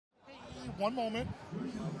one moment.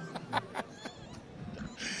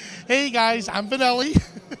 Hey guys, I'm Vanelli,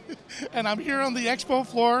 and I'm here on the expo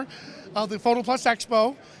floor of the Photo Plus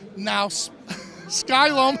Expo. Now,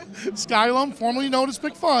 Skylum, formerly known as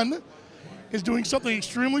Macphun, is doing something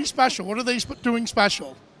extremely special. What are they doing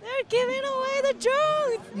special? They're giving away the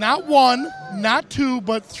drone. Not one, not two,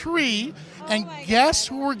 but three. And guess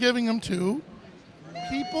who we're giving them to?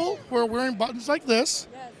 People who are wearing buttons like this,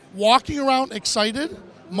 walking around excited,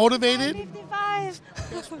 motivated. 55.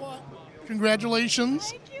 Guess what? Congratulations.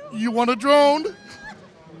 Thank you. You won a drone.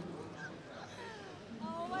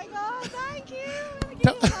 Oh my God, thank you.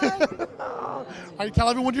 All right, tell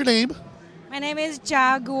everyone your name. My name is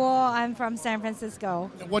Jaguar. I'm from San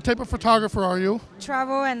Francisco. And what type of photographer are you?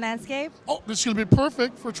 Travel and landscape. Oh, this is going to be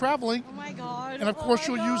perfect for traveling. Oh my God. And of course,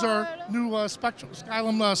 you'll use our new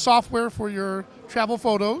Skylum software for your travel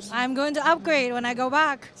photos. I'm going to upgrade when I go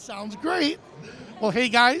back. Sounds great. Well, hey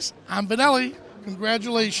guys, I'm Vanelli.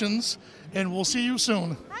 Congratulations, and we'll see you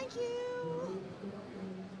soon. Thank you.